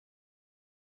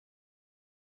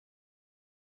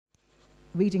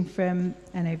Reading from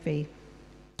NIV.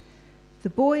 The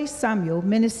boy Samuel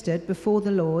ministered before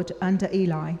the Lord under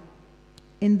Eli.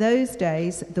 In those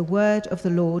days, the word of the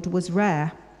Lord was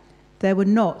rare. There were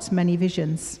not many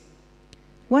visions.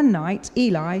 One night,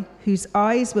 Eli, whose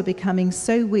eyes were becoming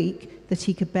so weak that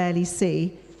he could barely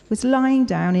see, was lying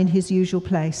down in his usual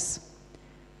place.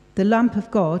 The lamp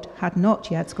of God had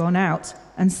not yet gone out,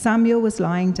 and Samuel was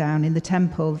lying down in the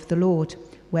temple of the Lord,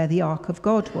 where the ark of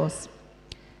God was.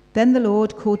 Then the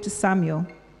Lord called to Samuel.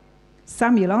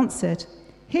 Samuel answered,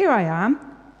 "Here I am."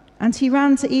 And he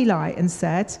ran to Eli and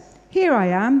said, "Here I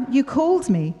am, you called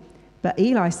me." But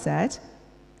Eli said,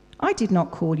 "I did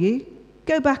not call you.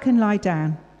 Go back and lie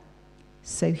down."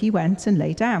 So he went and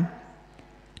lay down.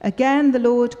 Again the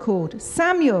Lord called,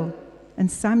 "Samuel."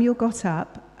 And Samuel got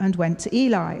up and went to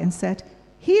Eli and said,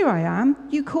 "Here I am,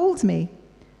 you called me."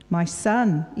 "My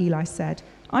son," Eli said,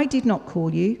 "I did not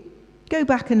call you. Go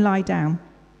back and lie down."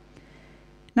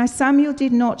 Now Samuel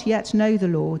did not yet know the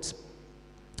Lord.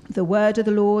 The word of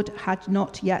the Lord had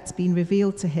not yet been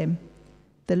revealed to him.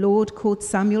 The Lord called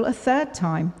Samuel a third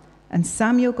time, and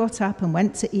Samuel got up and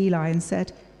went to Eli and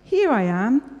said, "Here I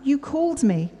am, you called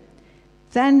me."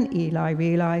 Then Eli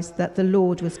realized that the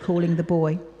Lord was calling the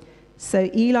boy. So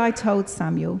Eli told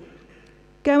Samuel,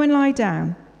 "Go and lie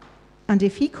down, and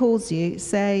if he calls you,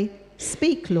 say,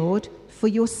 'Speak, Lord, for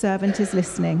your servant is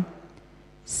listening.'"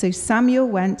 So Samuel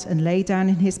went and lay down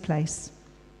in his place.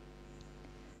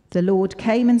 The Lord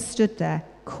came and stood there,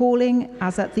 calling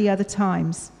as at the other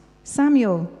times,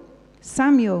 "Samuel,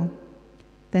 Samuel."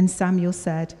 Then Samuel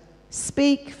said,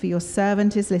 "Speak, for your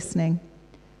servant is listening."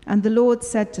 And the Lord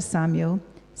said to Samuel,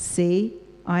 "See,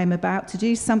 I am about to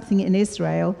do something in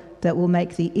Israel that will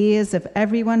make the ears of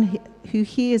everyone who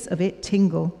hears of it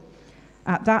tingle.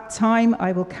 At that time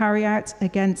I will carry out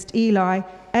against Eli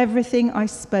everything I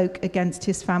spoke against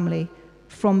his family,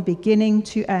 from beginning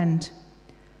to end.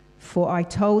 For I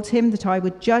told him that I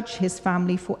would judge his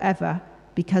family forever,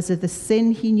 because of the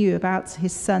sin he knew about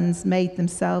his sons made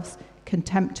themselves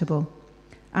contemptible,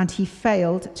 and he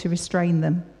failed to restrain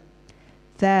them.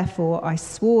 Therefore I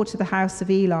swore to the house of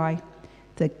Eli,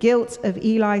 the guilt of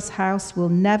Eli's house will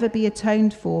never be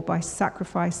atoned for by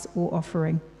sacrifice or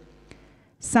offering."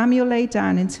 Samuel lay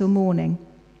down until morning,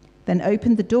 then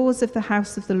opened the doors of the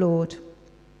house of the Lord.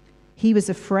 He was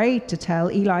afraid to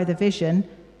tell Eli the vision,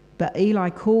 but Eli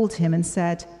called him and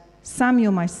said,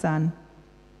 "Samuel, my son."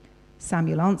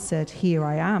 Samuel answered, "Here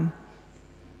I am."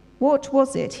 "What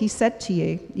was it he said to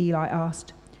you?" Eli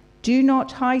asked. "Do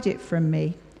not hide it from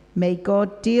me. May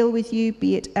God deal with you,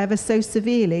 be it ever so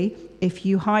severely, if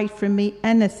you hide from me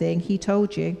anything he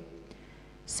told you."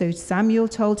 So Samuel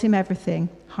told him everything,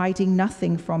 hiding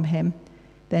nothing from him.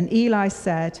 Then Eli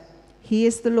said, "He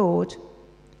is the Lord.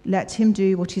 Let him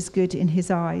do what is good in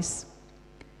his eyes."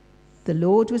 The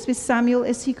Lord was with Samuel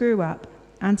as he grew up,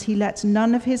 and he let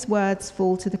none of his words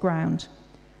fall to the ground.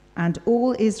 And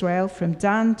all Israel, from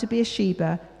Dan to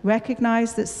Beersheba,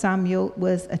 recognized that Samuel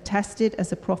was attested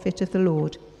as a prophet of the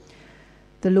Lord.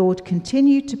 The Lord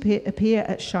continued to appear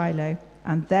at Shiloh,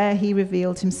 and there he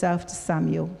revealed himself to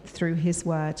Samuel through his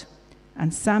word.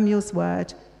 And Samuel's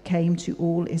word came to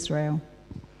all Israel.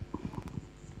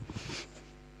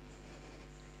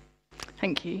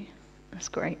 Thank you. That's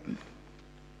great.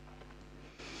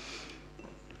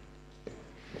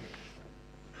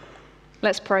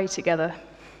 Let's pray together.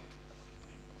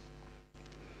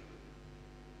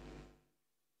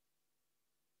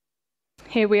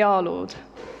 Here we are, Lord,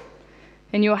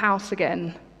 in your house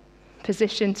again,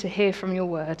 positioned to hear from your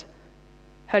word.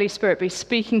 Holy Spirit, be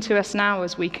speaking to us now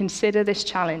as we consider this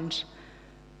challenge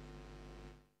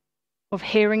of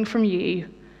hearing from you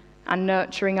and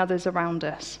nurturing others around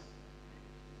us.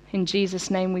 In Jesus'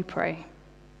 name we pray.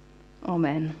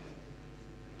 Amen.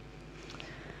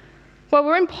 Well,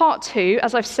 we're in part 2,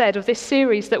 as I've said, of this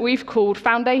series that we've called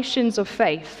Foundations of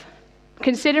Faith,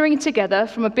 considering together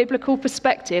from a biblical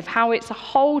perspective how it's a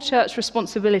whole church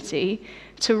responsibility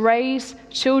to raise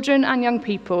children and young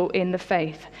people in the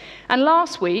faith. And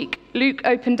last week, Luke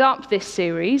opened up this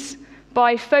series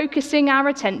by focusing our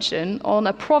attention on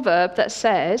a proverb that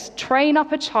says, "Train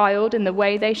up a child in the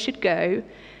way they should go,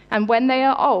 and when they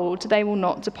are old, they will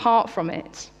not depart from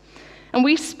it." And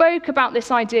we spoke about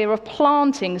this idea of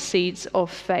planting seeds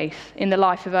of faith in the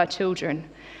life of our children,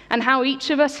 and how each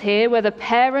of us here, whether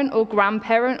parent or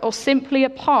grandparent or simply a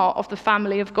part of the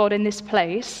family of God in this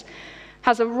place,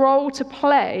 has a role to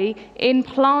play in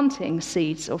planting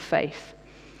seeds of faith.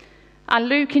 And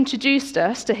Luke introduced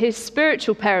us to his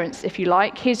spiritual parents, if you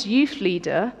like, his youth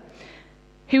leader,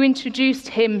 who introduced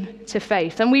him to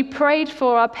faith. And we prayed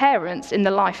for our parents in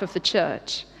the life of the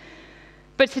church.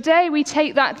 But today we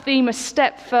take that theme a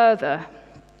step further.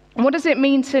 What does it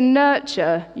mean to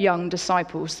nurture young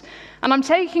disciples? And I'm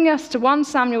taking us to 1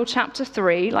 Samuel chapter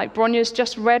 3, like Bronya's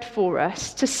just read for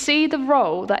us, to see the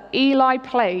role that Eli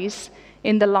plays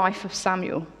in the life of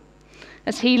Samuel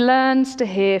as he learns to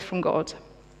hear from God.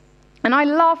 And I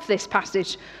love this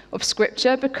passage of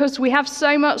Scripture because we have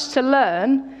so much to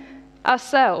learn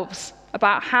ourselves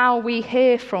about how we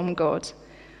hear from God.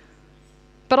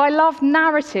 But I love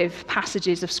narrative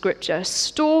passages of Scripture,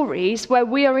 stories where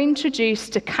we are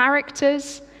introduced to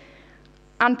characters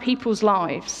and people's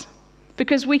lives,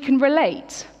 because we can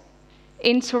relate,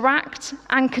 interact,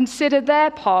 and consider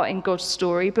their part in God's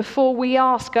story before we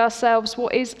ask ourselves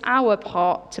what is our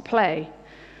part to play.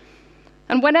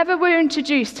 And whenever we're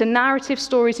introduced to narrative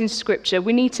stories in Scripture,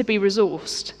 we need to be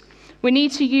resourced. We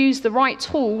need to use the right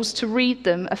tools to read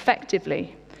them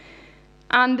effectively.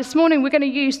 And this morning we're going to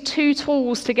use two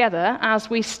tools together as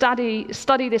we study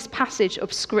this passage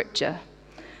of Scripture.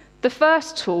 The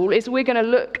first tool is we're going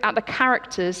to look at the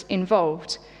characters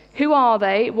involved. Who are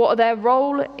they? What's their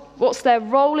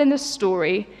role in the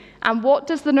story? And what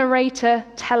does the narrator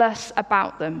tell us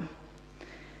about them?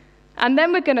 And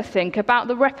then we're going to think about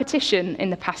the repetition in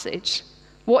the passage.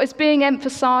 What is being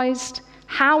emphasized?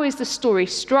 How is the story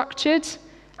structured?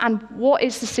 And what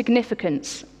is the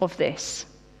significance of this?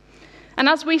 And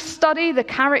as we study the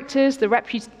characters, the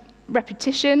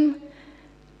repetition,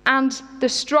 and the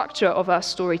structure of our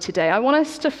story today, I want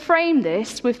us to frame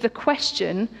this with the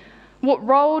question, what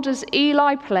role does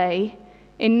Eli play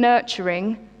in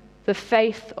nurturing the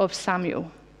faith of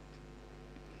Samuel?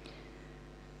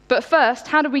 But first,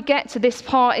 how do we get to this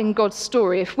part in God's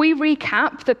story? If we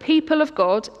recap, the people of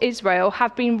God, Israel,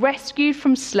 have been rescued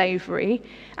from slavery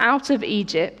out of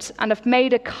Egypt and have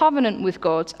made a covenant with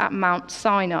God at Mount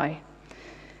Sinai.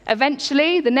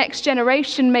 Eventually, the next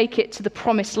generation make it to the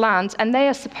promised land, and they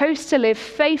are supposed to live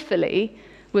faithfully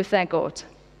with their God.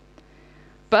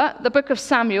 But the book of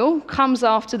Samuel comes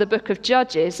after the book of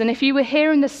Judges, and if you were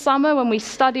here in the summer when we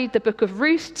studied the book of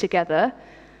Ruth together,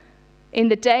 in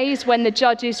the days when the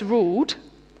judges ruled,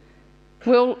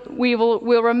 we'll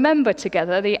remember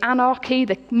together the anarchy,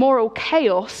 the moral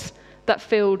chaos that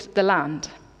filled the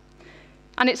land.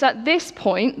 And it's at this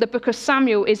point the book of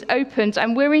Samuel is opened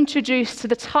and we're introduced to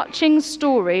the touching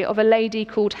story of a lady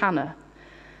called Hannah.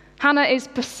 Hannah is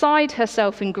beside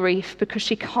herself in grief because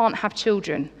she can't have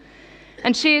children.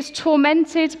 And she is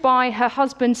tormented by her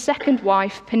husband's second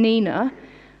wife, Peninnah.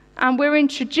 And we're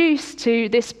introduced to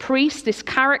this priest, this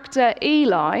character,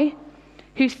 Eli,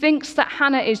 who thinks that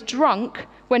Hannah is drunk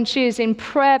when she is in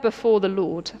prayer before the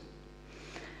Lord.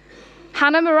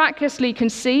 Hannah miraculously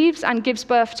conceives and gives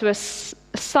birth to a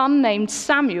son named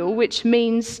Samuel, which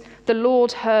means the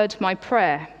Lord heard my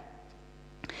prayer.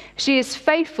 She is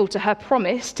faithful to her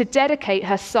promise to dedicate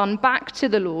her son back to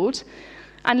the Lord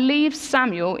and leaves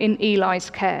Samuel in Eli's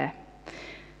care.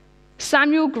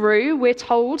 Samuel grew, we're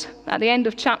told, at the end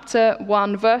of chapter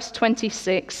 1, verse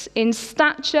 26, in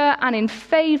stature and in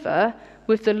favor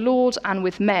with the Lord and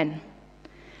with men.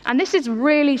 And this is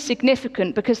really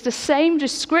significant because the same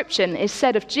description is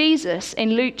said of Jesus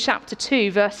in Luke chapter 2,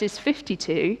 verses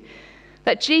 52,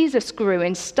 that Jesus grew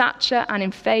in stature and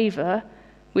in favor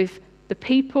with the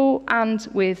people and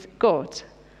with God.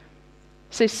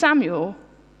 So Samuel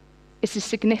is a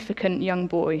significant young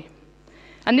boy.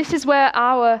 And this is where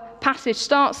our passage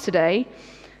starts today.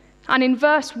 And in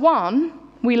verse 1,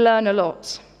 we learn a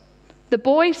lot. The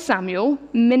boy Samuel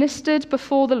ministered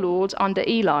before the Lord under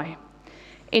Eli.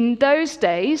 In those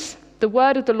days, the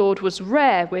word of the Lord was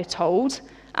rare, we're told,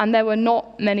 and there were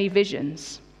not many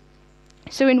visions.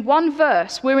 So in one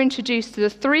verse, we're introduced to the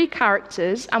three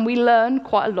characters, and we learn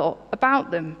quite a lot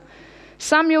about them.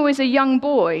 Samuel is a young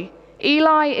boy.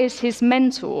 Eli is his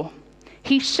mentor.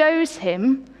 He shows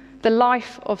him the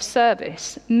life of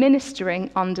service,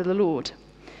 ministering under the Lord.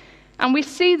 And we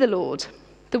see the Lord.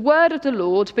 The word of the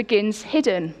Lord begins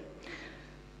hidden.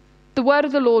 The word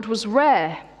of the Lord was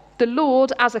rare. The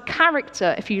Lord, as a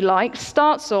character, if you like,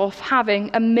 starts off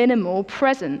having a minimal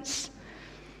presence.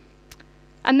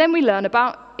 And then we learn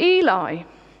about Eli.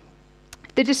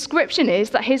 The description is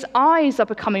that his eyes are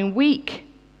becoming weak.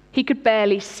 He could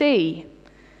barely see.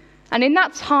 And in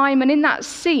that time and in that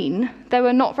scene, there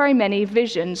were not very many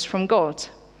visions from God.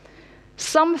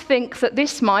 Some think that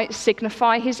this might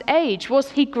signify his age.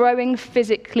 Was he growing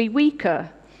physically weaker?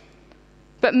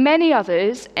 But many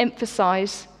others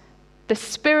emphasize the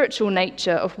spiritual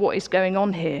nature of what is going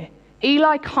on here.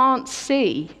 Eli can't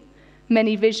see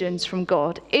many visions from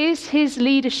God. Is his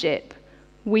leadership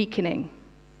weakening?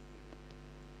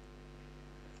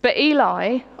 But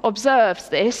Eli observes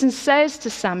this and says to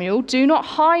Samuel, "Do not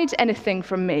hide anything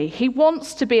from me." He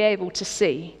wants to be able to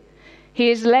see. He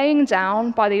is laying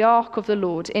down by the ark of the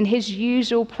Lord in his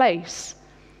usual place.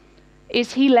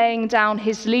 Is he laying down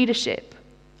his leadership,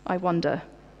 I wonder?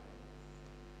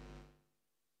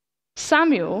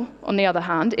 Samuel, on the other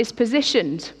hand, is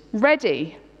positioned,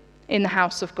 ready in the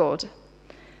house of God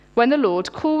when the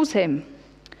Lord calls him.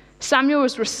 Samuel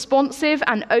is responsive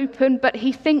and open, but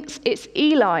he thinks it's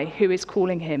Eli who is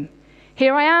calling him.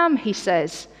 "Here I am," he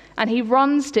says, and he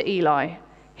runs to Eli.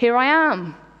 "Here I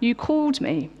am, you called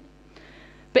me."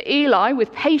 But Eli,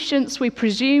 with patience we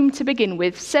presume to begin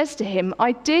with, says to him,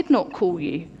 "I did not call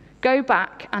you. Go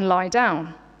back and lie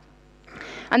down."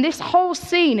 And this whole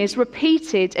scene is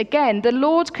repeated again. The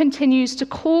Lord continues to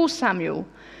call Samuel,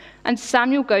 and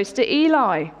Samuel goes to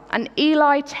Eli, and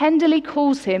Eli tenderly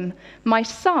calls him, "My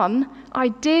son, I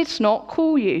did not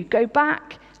call you. Go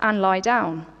back and lie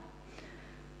down."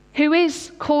 Who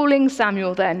is calling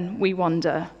Samuel then, we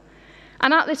wonder?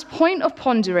 And at this point of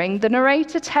pondering, the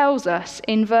narrator tells us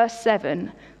in verse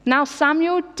 7, "Now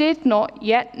Samuel did not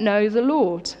yet know the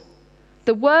Lord.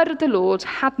 The word of the Lord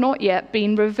had not yet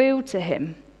been revealed to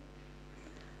him."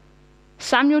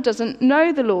 Samuel doesn't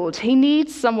know the Lord. He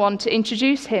needs someone to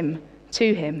introduce him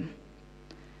to him.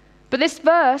 But this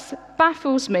verse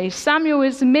baffles me. Samuel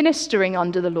is ministering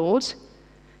under the Lord,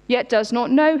 yet does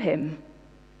not know him.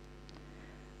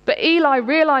 But Eli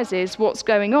realizes what's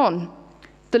going on.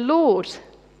 The Lord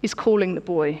is calling the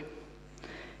boy.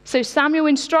 So Samuel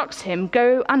instructs him,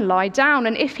 "Go and lie down,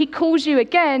 and if he calls you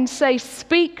again, say,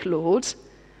 'Speak, Lord,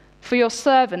 for your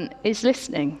servant is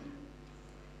listening.'"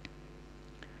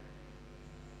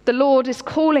 The Lord is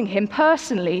calling him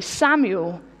personally,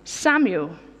 "Samuel,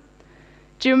 Samuel."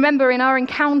 Do you remember in our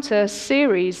Encounter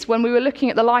series, when we were looking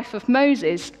at the life of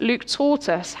Moses, Luke taught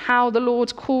us how the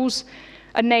Lord calls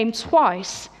a name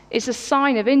twice is a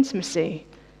sign of intimacy.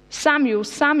 "Samuel,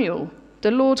 Samuel,"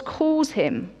 the Lord calls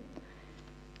him.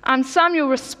 And Samuel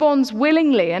responds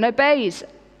willingly and obeys,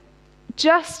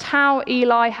 just how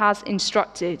Eli has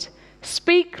instructed.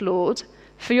 "Speak, Lord,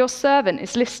 for your servant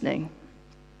is listening."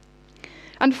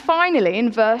 And finally,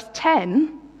 in verse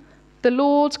 10, the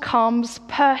Lord comes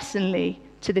personally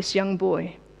to this young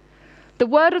boy. The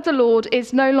word of the Lord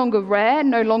is no longer rare,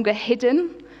 no longer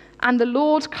hidden, and the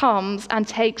Lord comes and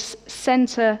takes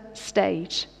center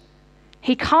stage.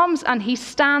 He comes and he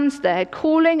stands there,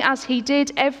 calling as he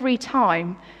did every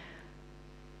time.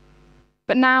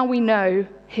 But now we know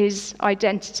his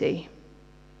identity.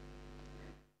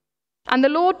 And the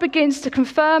Lord begins to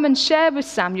confirm and share with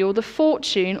Samuel the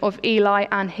fortune of Eli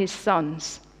and his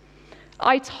sons.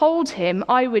 "I told him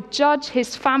I would judge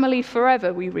his family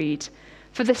forever," we read.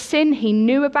 "For the sin he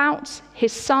knew about,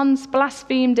 his sons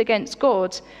blasphemed against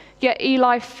God, yet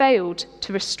Eli failed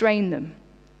to restrain them."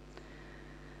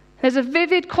 There's a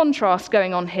vivid contrast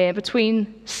going on here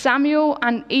between Samuel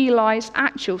and Eli's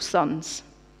actual sons.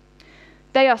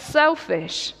 They are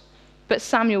selfish, but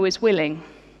Samuel is willing.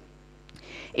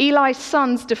 Eli's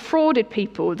sons defrauded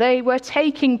people. They were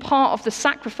taking part of the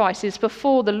sacrifices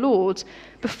before the Lord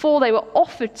before they were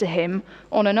offered to him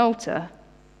on an altar.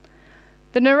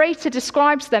 The narrator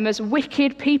describes them as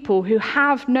wicked people who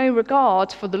have no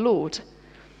regard for the Lord.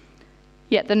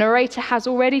 Yet the narrator has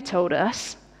already told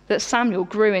us that Samuel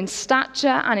grew in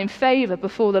stature and in favor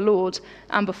before the Lord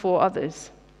and before others.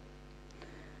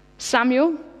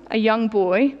 Samuel, a young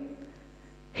boy,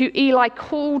 who Eli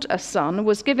called a son,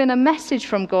 was given a message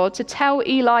from God to tell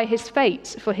Eli his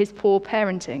fate for his poor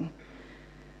parenting.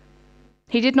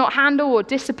 He did not handle or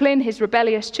discipline his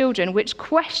rebellious children, which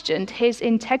questioned his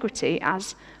integrity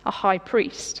as a high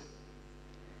priest.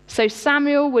 So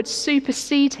Samuel would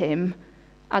supersede him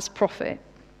as prophet.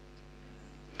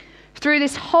 Through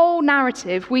this whole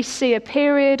narrative, we see a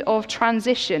period of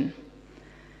transition.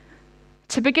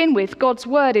 To begin with, God's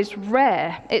word is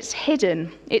rare, it's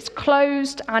hidden, it's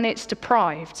closed, and it's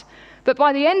deprived. But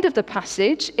by the end of the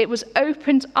passage, it was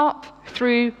opened up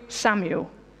through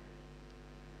Samuel.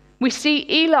 We see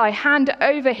Eli hand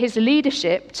over his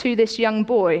leadership to this young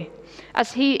boy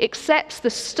as he accepts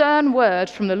the stern word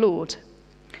from the Lord.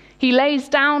 He lays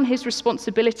down his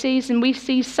responsibilities, and we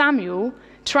see Samuel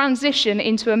transition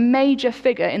into a major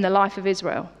figure in the life of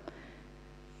Israel.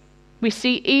 We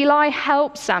see Eli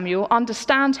help Samuel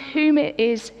understand whom it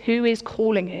is who is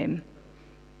calling him.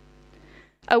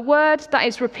 A word that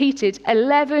is repeated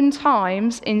 11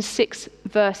 times in 6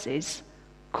 verses,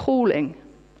 calling.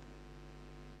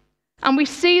 And we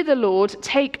see the Lord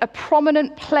take a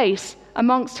prominent place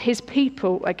amongst his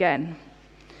people again.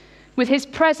 With his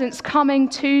presence coming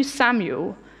to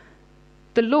Samuel,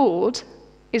 the Lord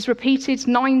is repeated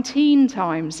 19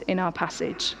 times in our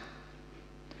passage.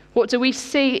 What do we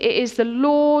see? It is the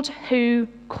Lord who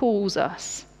calls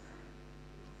us.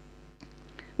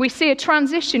 We see a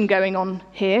transition going on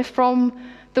here from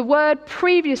the word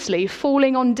previously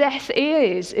falling on deaf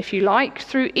ears, if you like,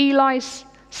 through Eli's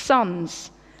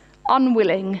sons,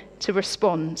 unwilling to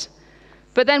respond.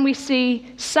 But then we see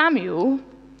Samuel,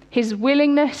 his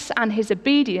willingness and his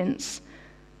obedience,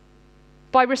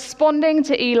 by responding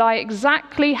to Eli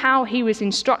exactly how he was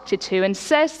instructed to, and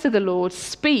says to the Lord,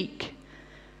 "Speak,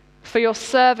 for your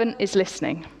servant is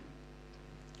listening."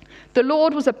 The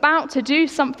Lord was about to do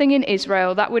something in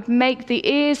Israel that would make the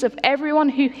ears of everyone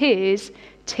who hears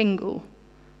tingle.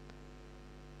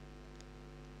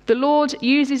 The Lord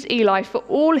uses Eli for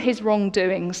all his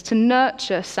wrongdoings to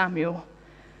nurture Samuel,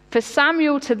 for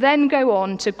Samuel to then go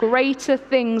on to greater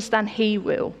things than he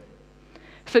will,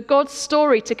 for God's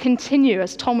story to continue,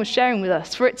 as Tom was sharing with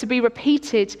us, for it to be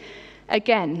repeated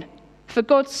again, for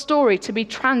God's story to be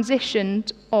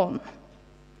transitioned on.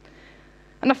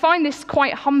 And I find this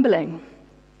quite humbling.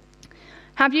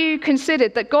 Have you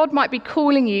considered that God might be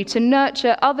calling you to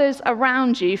nurture others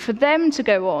around you, for them to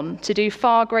go on to do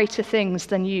far greater things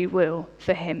than you will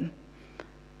for him?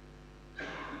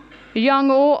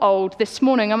 Young or old, this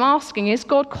morning I'm asking, is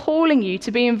God calling you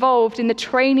to be involved in the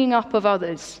training up of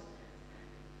others?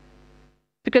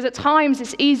 Because at times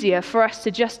it's easier for us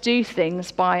to just do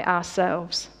things by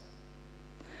ourselves.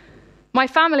 My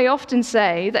family often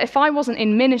say that if I wasn't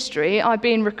in ministry, I'd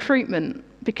be in recruitment,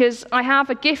 because I have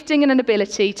a gifting and an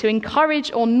ability to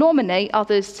encourage or nominate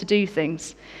others to do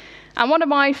things. And one of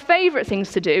my favourite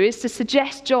things to do is to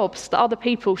suggest jobs that other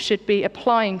people should be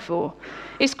applying for.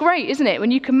 It's great, isn't it,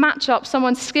 when you can match up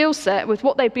someone's skill set with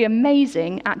what they'd be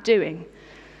amazing at doing.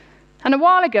 And a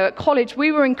while ago at college,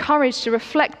 we were encouraged to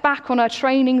reflect back on our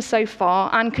training so far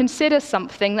and consider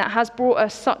something that has brought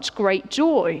us such great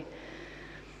joy.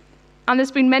 And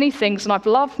there's been many things, and I've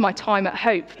loved my time at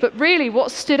Hope, but really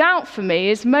what stood out for me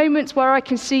is moments where I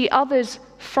can see others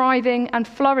thriving and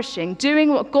flourishing,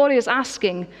 doing what God is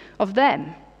asking of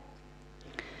them.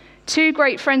 Two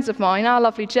great friends of mine, our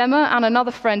lovely Gemma and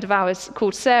another friend of ours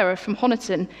called Sarah from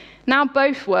Honiton, now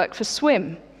both work for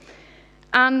Swim.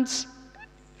 And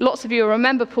lots of you will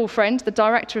remember Paul Friend, the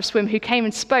director of Swim, who came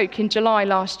and spoke in July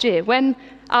last year. When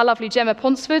our lovely Gemma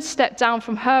Ponsford stepped down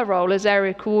from her role as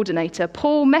area coordinator,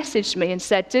 Paul messaged me and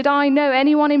said, "Did I know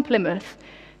anyone in Plymouth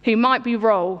who might be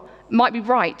right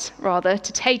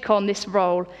to take on this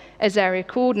role as area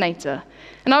coordinator?"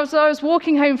 And as I was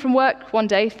walking home from work one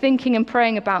day, thinking and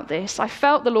praying about this, I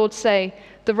felt the Lord say,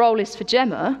 "The role is for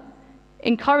Gemma,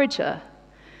 encourage her."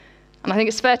 And I think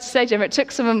it's fair to say, Gemma, it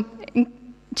took some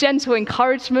gentle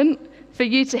encouragement for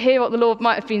you to hear what the Lord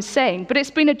might have been saying. But it's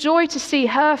been a joy to see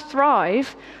her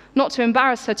thrive, not to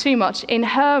embarrass her too much, in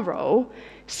her role,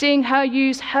 seeing her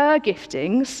use her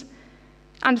giftings,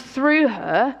 and through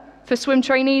her, for Swim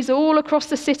trainees all across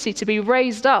the city to be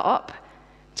raised up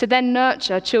to then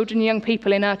nurture children and young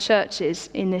people in our churches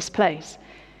in this place.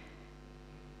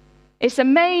 It's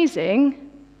amazing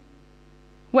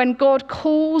when God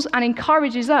calls and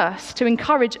encourages us to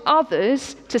encourage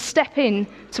others to step in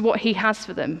to what he has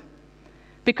for them,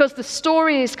 because the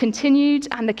story is continued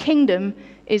and the kingdom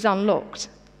is unlocked.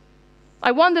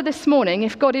 I wonder this morning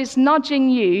if God is nudging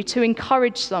you to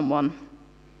encourage someone.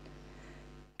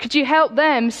 Could you help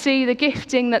them see the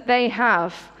gifting that they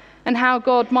have and how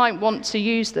God might want to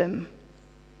use them?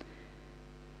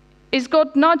 Is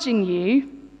God nudging you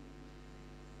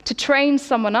to train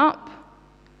someone up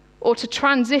or to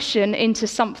transition into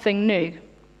something new?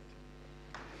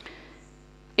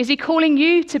 Is he calling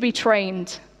you to be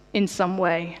trained in some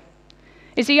way?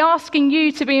 Is he asking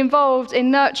you to be involved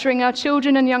in nurturing our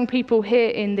children and young people here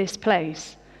in this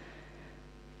place?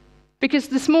 Because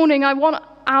this morning I want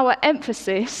our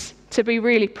emphasis to be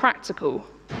really practical.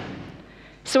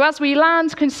 So as we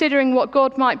land considering what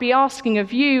God might be asking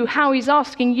of you, how he's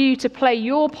asking you to play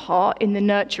your part in the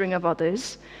nurturing of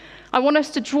others, I want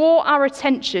us to draw our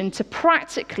attention to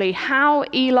practically how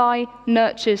Eli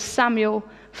nurtures Samuel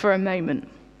for a moment.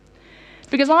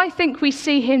 Because I think we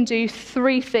see him do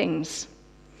three things.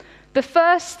 The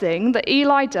first thing that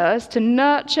Eli does to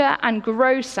nurture and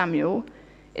grow Samuel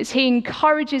is he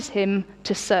encourages him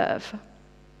to serve.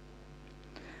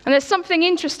 And there's something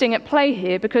interesting at play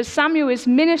here, because Samuel is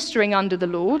ministering under the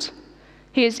Lord.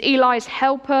 He is Eli's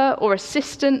helper or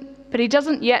assistant, but he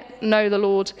doesn't yet know the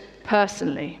Lord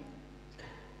personally.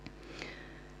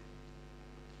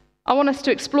 I want us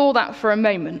to explore that for a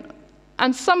moment.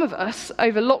 And some of us,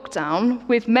 over lockdown,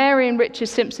 with Mary and Richard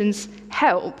Simpson's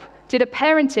help, did a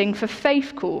Parenting for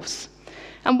Faith course.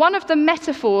 And one of the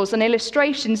metaphors and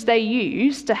illustrations they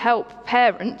used to help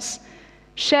parents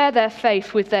share their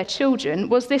faith with their children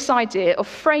was this idea of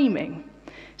framing.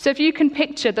 So if you can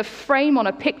picture the frame on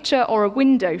a picture or a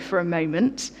window for a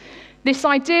moment, this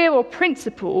idea or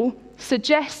principle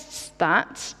suggests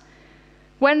that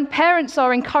when parents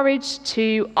are encouraged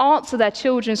to answer their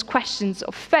children's questions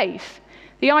of faith,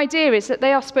 the idea is that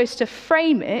they are supposed to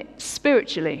frame it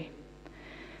spiritually.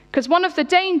 Because one of the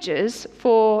dangers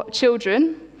for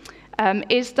children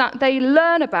is that they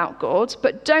learn about God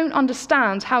but don't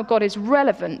understand how God is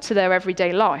relevant to their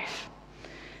everyday life.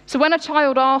 So when a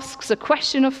child asks a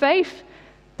question of faith,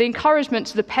 the encouragement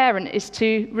to the parent is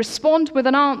to respond with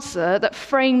an answer that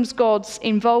frames God's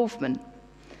involvement.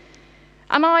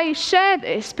 And I share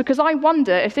this because I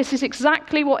wonder if this is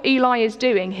exactly what Eli is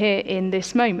doing here in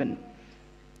this moment.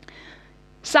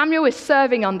 Samuel is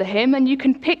serving under him, and you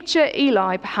can picture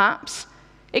Eli perhaps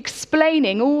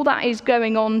explaining all that is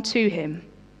going on to him.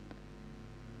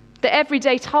 The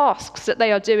everyday tasks that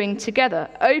they are doing together,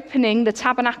 opening the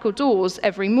tabernacle doors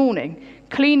every morning,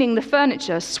 cleaning the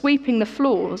furniture, sweeping the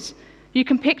floors. You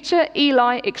can picture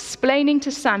Eli explaining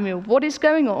to Samuel what is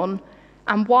going on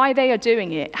and why they are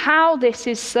doing it, how this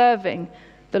is serving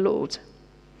the Lord.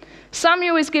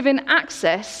 Samuel is given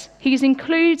access. He's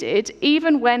included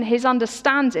even when his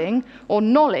understanding or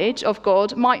knowledge of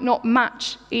God might not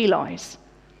match Eli's.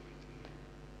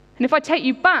 And if I take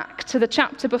you back to the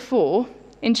chapter before,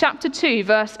 in chapter 2,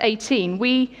 verse 18,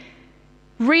 we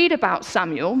read about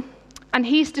Samuel, and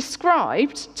he's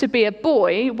described to be a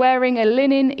boy wearing a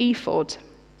linen ephod.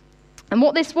 And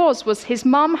what this was his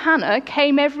mum Hannah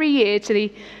came every year to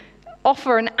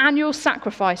offer an annual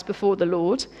sacrifice before the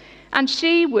Lord, and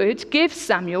she would give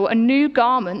Samuel a new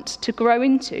garment to grow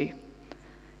into.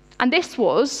 And this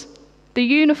was the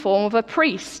uniform of a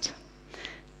priest,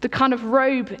 the kind of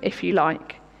robe, if you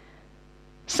like.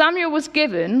 Samuel was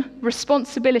given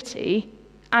responsibility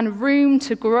and room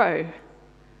to grow,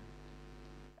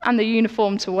 and the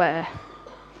uniform to wear.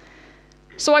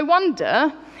 So I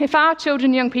wonder if our children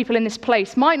and young people in this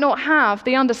place might not have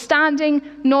the understanding,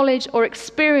 knowledge, or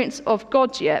experience of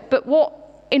God yet, but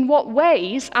in what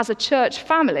ways, as a church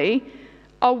family,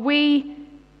 are we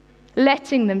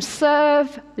letting them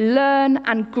serve, learn,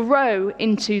 and grow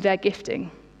into their gifting?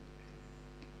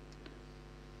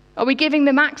 Are we giving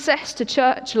them access to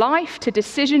church life, to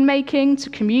decision-making, to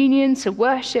communion, to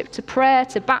worship, to prayer,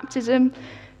 to baptism,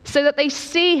 so that they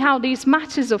see how these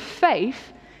matters of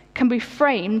faith can be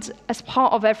framed as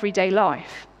part of everyday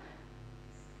life?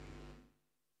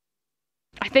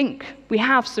 I think we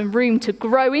have some room to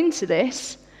grow into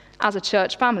this as a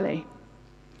church family.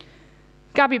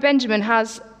 Gabby Benjamin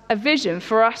has a vision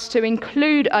for us to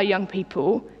include our young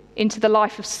people into the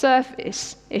life of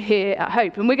service here at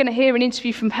Hope. And we're going to hear an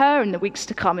interview from her in the weeks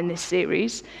to come in this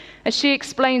series, as she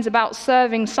explains about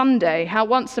Serving Sunday, how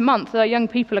once a month our young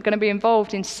people are going to be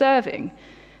involved in serving,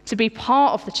 to be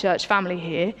part of the church family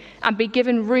here and be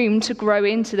given room to grow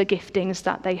into the giftings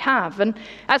that they have. And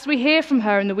as we hear from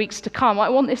her in the weeks to come, I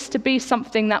want this to be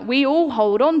something that we all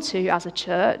hold on to as a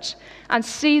church and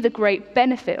see the great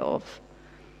benefit of.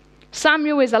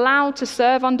 Samuel is allowed to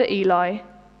serve under Eli,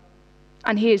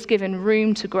 and he is given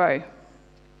room to grow.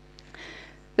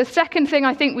 The second thing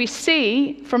I think we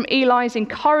see from Eli's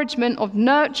encouragement of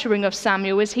nurturing of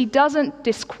Samuel is he doesn't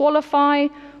disqualify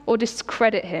or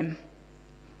discredit him.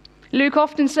 Luke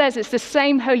often says it's the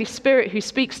same Holy Spirit who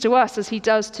speaks to us as he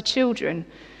does to children.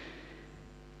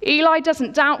 Eli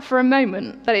doesn't doubt for a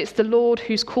moment that it's the Lord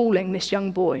who's calling this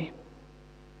young boy.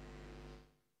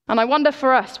 And I wonder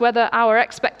for us whether our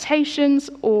expectations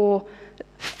or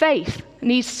faith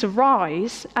needs to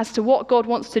rise as to what God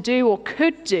wants to do or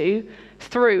could do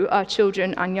through our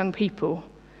children and young people.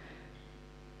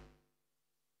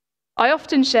 I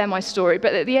often share my story,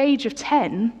 but at the age of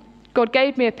 10, God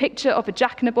gave me a picture of a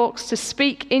jack-in-a-box to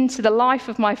speak into the life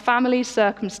of my family's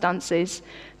circumstances,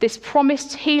 this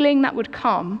promised healing that would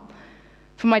come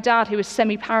for my dad, who was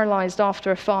semi-paralyzed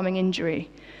after a farming injury.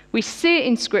 We see it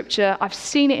in Scripture. I've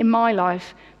seen it in my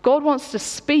life. God wants to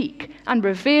speak and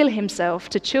reveal himself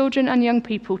to children and young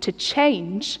people to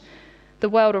change the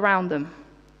world around them.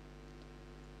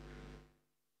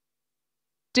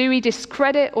 Do we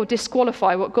discredit or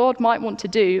disqualify what God might want to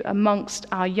do amongst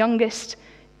our youngest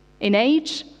in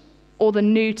age, or the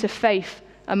new to faith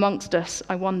amongst us,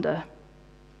 I wonder?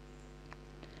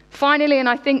 Finally, and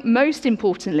I think most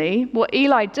importantly, what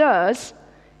Eli does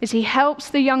is he helps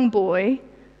the young boy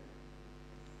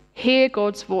hear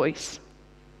God's voice.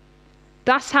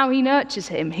 That's how he nurtures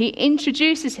him. He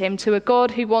introduces him to a God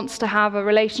who wants to have a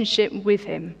relationship with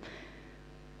him.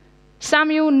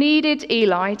 Samuel needed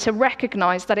Eli to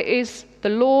recognize that it is the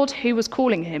Lord who was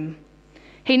calling him.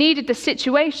 He needed the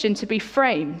situation to be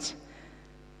framed.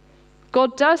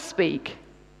 God does speak.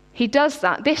 He does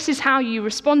that. This is how you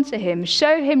respond to him.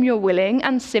 Show him you're willing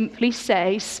and simply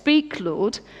say, "Speak,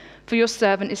 Lord, for your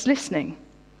servant is listening."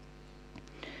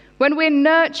 When we're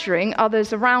nurturing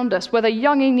others around us, whether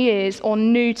young in years or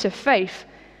new to faith,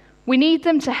 we need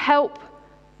to help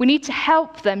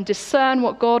them discern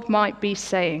what God might be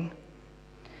saying.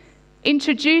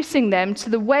 Introducing them to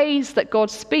the ways that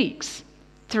God speaks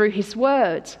through his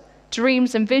word,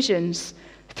 dreams and visions,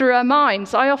 through our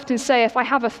minds. I often say if I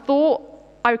have a thought,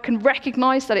 I can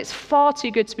recognize that it's far too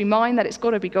good to be mine, that it's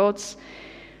got to be God's.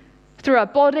 Through our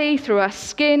body, through our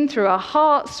skin, through our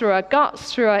hearts, through our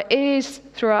guts, through our ears,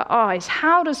 through our eyes.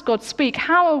 How does God speak?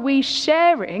 How are we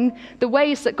sharing the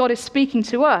ways that God is speaking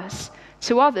to us,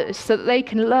 to others, so that they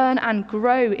can learn and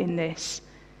grow in this?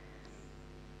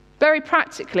 Very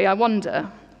practically, I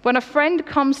wonder, when a friend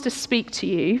comes to speak to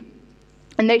you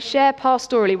and they share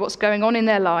pastorally what's going on in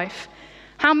their life,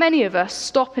 how many of us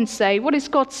stop and say, "What is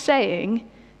God saying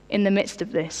in the midst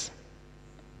of this?"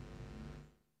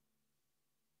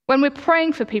 When we're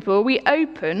praying for people, are we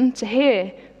open to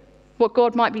hear what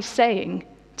God might be saying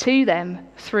to them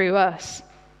through us?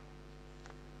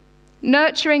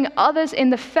 Nurturing others in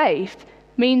the faith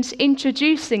means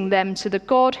introducing them to the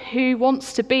God who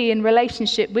wants to be in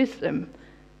relationship with them.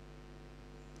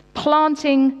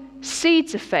 Planting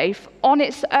seeds of faith on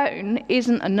its own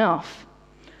isn't enough.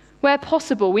 Where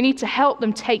possible, we need to help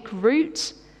them take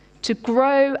root, to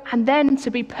grow, and then to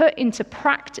be put into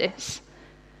practice.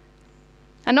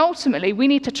 And ultimately, we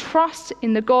need to trust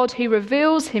in the God who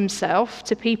reveals himself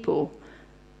to people,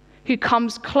 who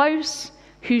comes close,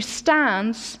 who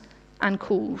stands and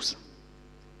calls.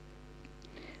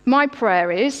 My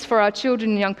prayer is for our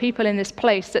children and young people in this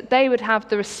place that they would have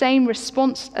the same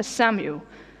response as Samuel,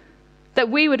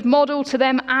 that we would model to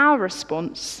them our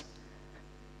response.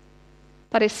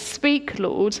 That is, "Speak,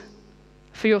 Lord,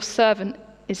 for your servant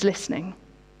is listening."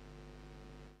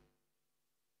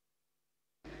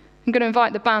 I'm going to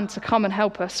invite the band to come and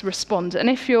help us respond. And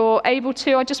if you're able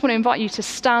to, I just want to invite you to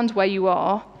stand where you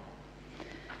are.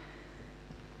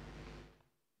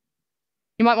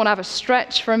 You might want to have a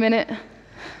stretch for a minute.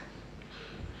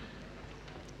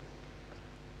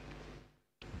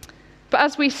 But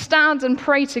as we stand and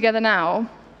pray together now,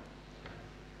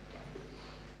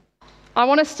 I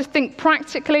want us to think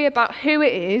practically about who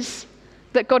it is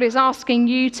that God is asking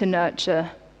you to nurture.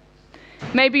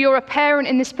 Maybe you're a parent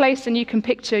in this place and you can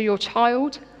picture your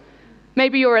child.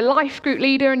 Maybe you're a life group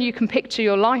leader and you can picture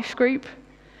your life group.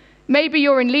 Maybe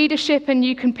you're in leadership and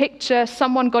you can picture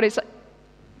someone God is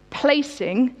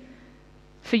placing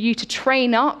for you to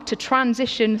train up, to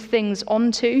transition things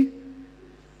onto.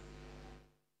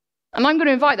 And I'm going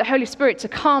to invite the Holy Spirit to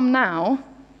come now.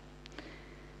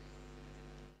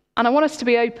 And I want us to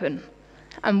be open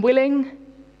and willing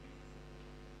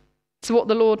to what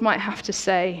the Lord might have to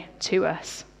say to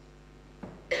us.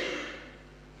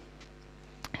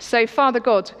 So, Father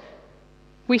God,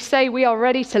 we say we are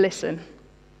ready to listen.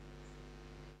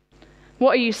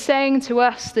 What are you saying to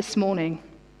us this morning?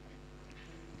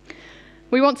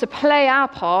 We want to play our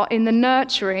part in the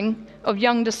nurturing of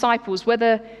young disciples,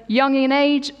 whether young in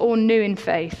age or new in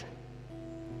faith.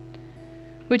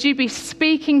 Would you be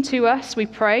speaking to us, we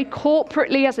pray,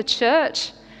 corporately as a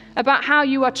church, about how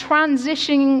you are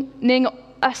transitioning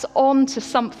us on to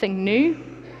something new?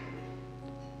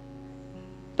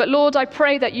 But Lord, I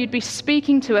pray that you'd be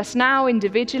speaking to us now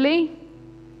individually,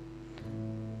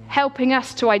 helping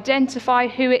us to identify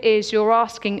who it is you're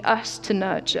asking us to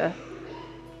nurture.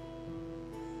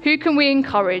 Who can we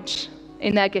encourage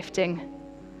in their gifting?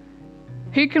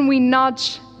 Who can we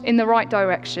nudge in the right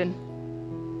direction?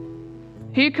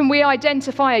 Who can we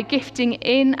identify a gifting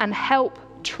in and help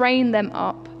train them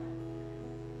up?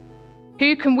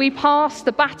 Who can we pass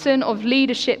the baton of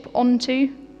leadership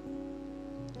onto?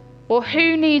 Or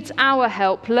who needs our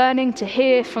help learning to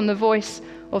hear from the voice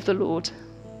of the Lord?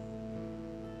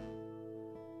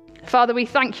 Father, we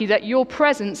thank you that your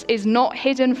presence is not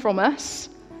hidden from us.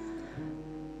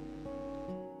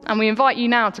 And we invite you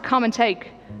now to come and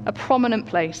take a prominent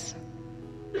place.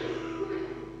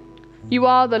 You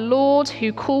are the Lord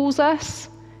who calls us,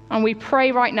 and we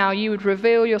pray right now you would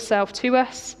reveal yourself to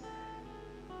us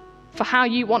for how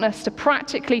you want us to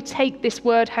practically take this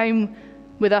word home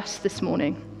with us this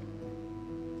morning.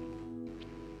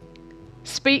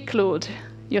 Speak, Lord,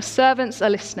 your servants are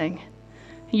listening.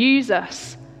 Use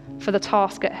us for the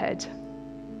task ahead.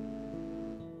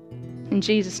 In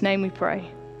Jesus' name we pray.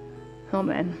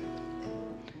 Amen.